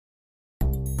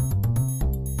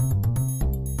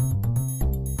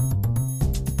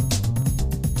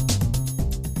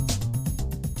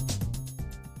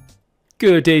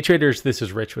Good day, traders. This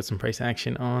is Rich with some price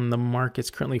action on the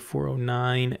markets. Currently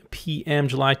 4:09 p.m.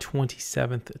 July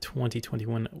 27th,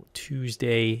 2021,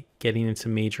 Tuesday. Getting into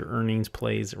major earnings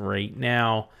plays right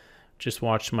now. Just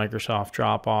watched Microsoft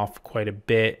drop off quite a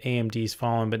bit. AMD's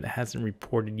fallen, but it hasn't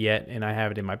reported yet, and I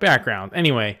have it in my background.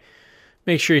 Anyway,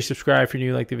 make sure you subscribe if you're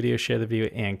new, like the video, share the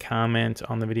video, and comment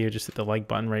on the video. Just hit the like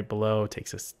button right below. It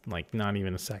takes us like not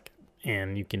even a second,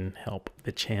 and you can help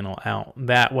the channel out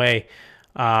that way.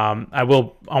 I want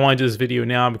to do this video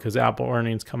now because Apple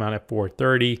earnings come out at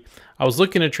 4:30. I was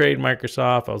looking to trade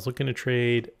Microsoft. I was looking to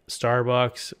trade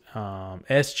Starbucks,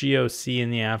 SGOC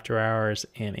in the after hours,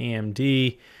 and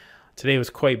AMD. Today was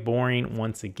quite boring.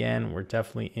 Once again, we're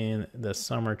definitely in the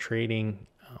summer trading.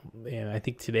 And I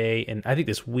think today, and I think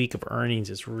this week of earnings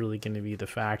is really going to be the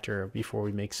factor before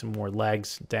we make some more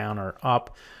legs down or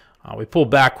up. We pulled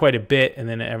back quite a bit, and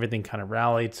then everything kind of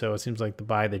rallied. So it seems like the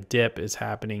buy the dip is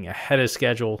happening ahead of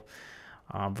schedule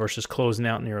versus closing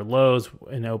out near lows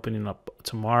and opening up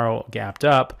tomorrow, gapped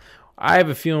up. I have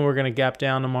a feeling we're going to gap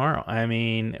down tomorrow. I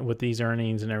mean, with these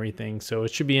earnings and everything. So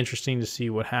it should be interesting to see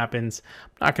what happens.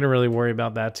 I'm not going to really worry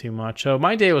about that too much. So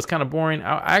my day was kind of boring.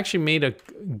 I actually made a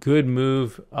good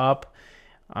move up,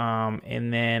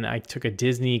 and then I took a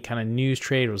Disney kind of news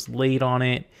trade. Was late on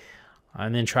it.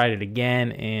 And then tried it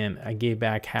again, and I gave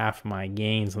back half my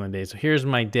gains on the day. So here's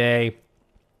my day.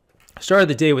 I started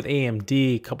the day with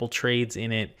AMD, a couple trades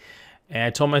in it. And I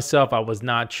told myself I was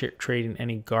not trading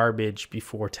any garbage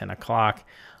before 10 o'clock.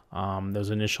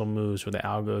 Those initial moves where the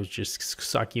algos just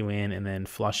suck you in and then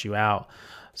flush you out.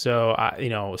 So,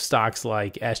 stocks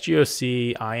like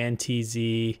SGOC,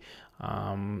 INTZ,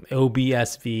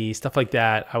 OBSV, stuff like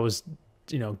that. I was,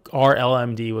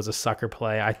 RLMD was a sucker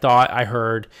play. I thought I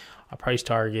heard a price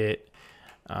target.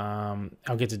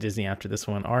 I'll get to Disney after this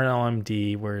one.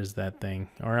 RLMD, where is that thing?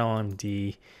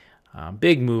 RLMD,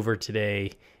 big mover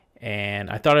today. And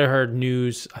I thought I heard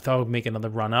news. I thought it would make another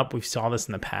run up. We saw this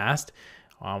in the past.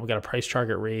 We got a price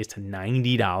target raised to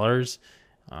 $90.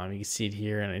 You can see it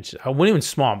here. And I went even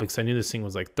small because I knew this thing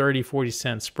was like 30, 40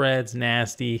 cent spreads,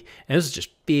 nasty. And this is just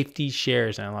 50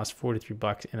 shares. And I lost 43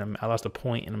 bucks. And I lost a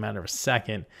point in a matter of a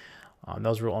second. That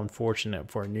was real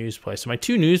unfortunate for a news play. So my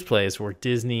two news plays were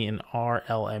Disney and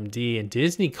RLMD. And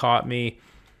Disney caught me.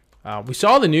 We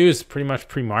saw the news pretty much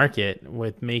pre-market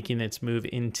with making its move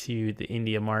into the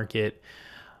India market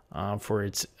for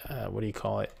its,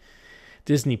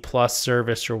 Disney Plus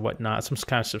service or whatnot, some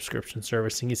kind of subscription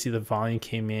service. And you can see the volume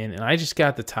came in, and I just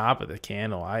got the top of the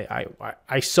candle.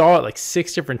 I saw it like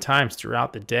 6 different times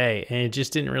throughout the day, and it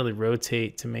just didn't really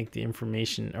rotate to make the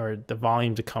information or the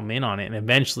volume to come in on it. And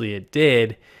eventually it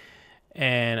did,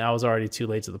 and I was already too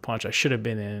late to the punch. I should have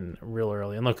been in real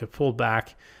early. And look, it pulled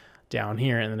back down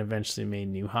here and then eventually made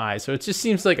new highs. So it just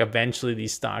seems like eventually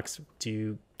these stocks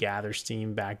do gather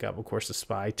steam back up. Of course, the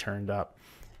SPY turned up,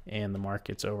 and the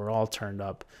markets overall turned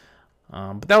up.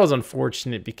 But that was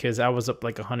unfortunate because I was up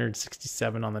like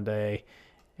 167 on the day,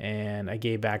 and I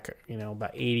gave back,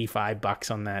 about 85 bucks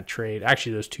on that trade.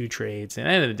 Actually, those two trades, and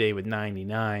I ended the day with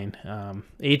 99.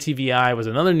 ATVI was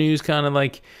another news kind of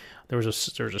like there was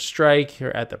a strike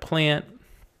here at the plant,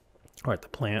 but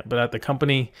at the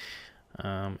company.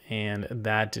 And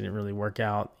that didn't really work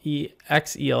out.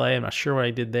 XELA, I'm not sure what I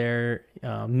did there.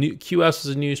 QS was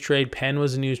a news trade. Penn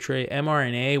was a news trade.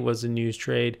 mRNA was a news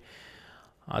trade.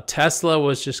 Tesla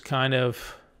was just kind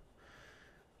of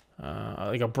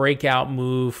like a breakout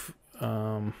move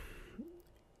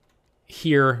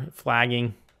here,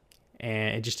 flagging,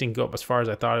 and it just didn't go up as far as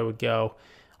I thought it would go.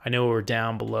 I know we were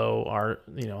down below our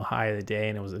high of the day,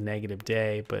 and it was a negative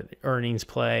day, but earnings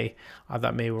play, I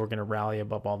thought maybe we were going to rally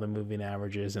above all the moving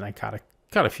averages, and I caught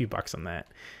a few bucks on that.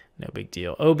 No big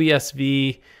deal.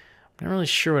 OBSV, I'm not really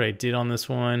sure what I did on this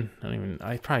one.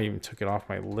 I probably even took it off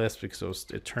my list because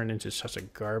it turned into such a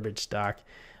garbage stock.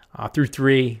 Through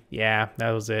 3, yeah,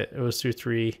 that was it. It was through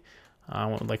 3. I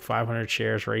went with like 500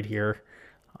 shares right here.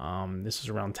 This was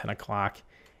around 10 o'clock.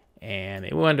 And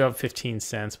it went up 15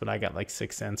 cents, but I got like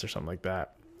 6 cents or something like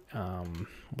that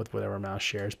with whatever amount of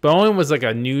shares. Boeing was like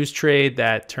a news trade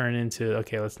that turned into,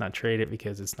 okay, let's not trade it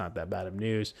because it's not that bad of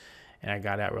news. And I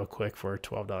got out real quick for a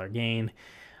 $12 gain.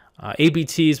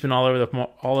 ABT has been all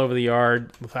over the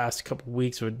yard the past couple of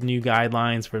weeks with new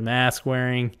guidelines for mask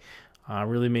wearing.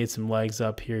 Really made some legs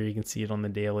up here. You can see it on the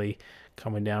daily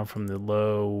coming down from the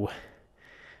low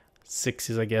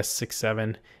 6s, I guess, 6,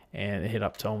 7. And it hit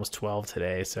up to almost 12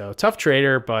 today. So tough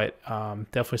trader, but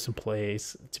definitely some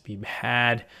plays to be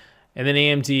had. And then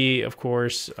AMD, of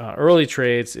course, early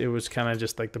trades, it was kind of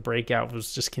just like the breakout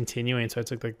was just continuing. So I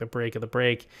took like the break of the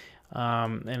break,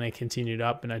 and I continued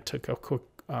up, and I took a quick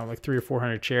like 300 or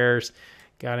 400 shares,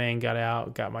 Got in, got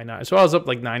out, got my 9. So I was up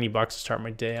like $90 to start my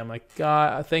day. I'm like,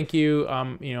 God, thank you.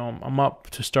 You know, I'm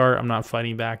up to start. I'm not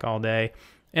fighting back all day.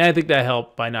 And I think that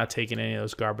helped by not taking any of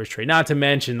those garbage trades. Not to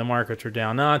mention the markets were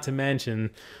down. Not to mention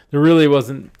there really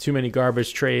wasn't too many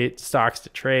garbage trade stocks to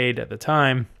trade at the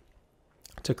time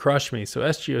to crush me. So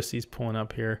SGOC is pulling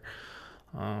up here.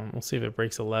 We'll see if it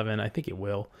breaks 11. I think it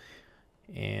will.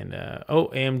 And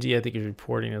AMD I think is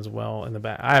reporting as well in the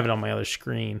back. I have it on my other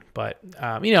screen, but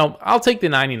you know, I'll take the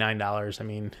 $99. I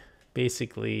mean,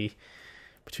 basically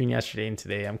between yesterday and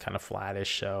today, I'm kind of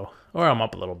flattish. So, or I'm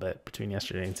up a little bit between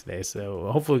yesterday and today.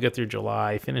 So hopefully we'll get through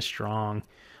July, finish strong.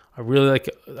 I really like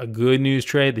a good news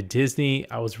trade. The Disney,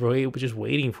 I was really just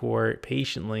waiting for it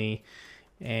patiently,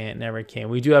 and it never came.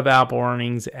 We do have Apple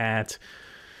earnings at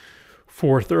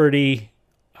 4:30.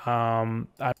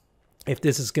 If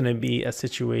this is going to be a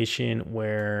situation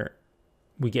where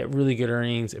we get really good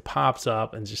earnings, it pops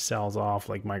up and just sells off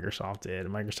like Microsoft did.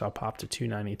 Microsoft popped to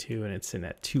 292 and it's sitting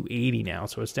at 280 now,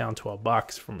 so it's down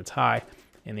 $12 from its high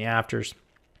in the afters.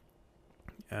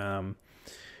 You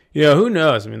know, who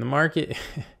knows? I mean, the market,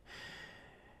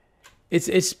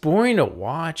 it's boring to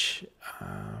watch,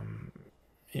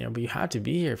 you know, but you have to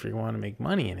be here if you want to make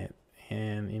money in it.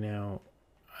 And, you know,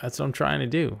 that's what I'm trying to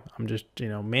do. I'm just, you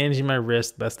know, managing my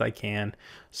risk best I can,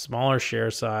 smaller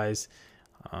share size,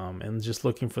 and just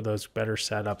looking for those better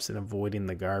setups and avoiding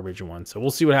the garbage ones. So we'll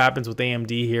see what happens with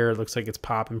AMD here. It looks like it's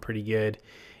popping pretty good.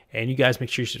 And you guys make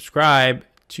sure you subscribe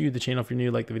to the channel if you're new,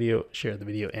 like the video, share the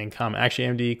video, and comment. Actually,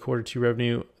 AMD Q2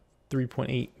 revenue,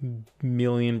 3.8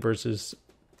 million versus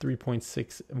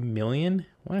 3.6 million.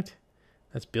 What?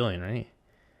 That's billion, right?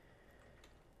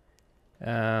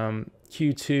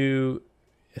 Q2...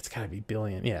 It's got to be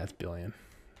billion. Yeah, it's billion.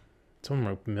 Someone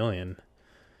wrote million.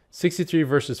 63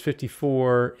 versus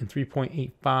 54 and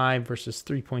 3.85 versus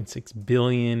 3.6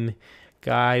 billion.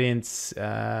 Guidance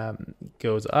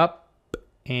goes up.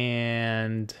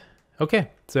 And okay,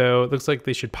 so it looks like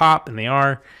they should pop, and they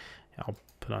are. I'll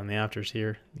put on the afters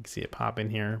here. You can see it pop in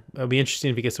here. It'll be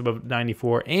interesting if it gets above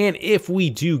 94. And if we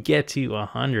do get to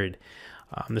 100,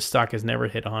 the stock has never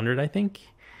hit 100, I think.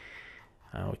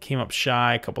 It came up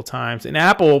shy a couple times. And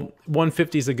Apple,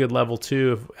 150 is a good level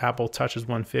too. If Apple touches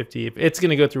 150, if it's going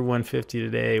to go through 150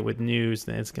 today with news,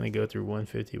 then it's going to go through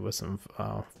 150 with some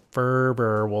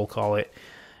fervor, we'll call it.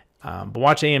 But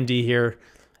watch AMD here,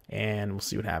 and we'll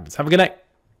see what happens. Have a good night.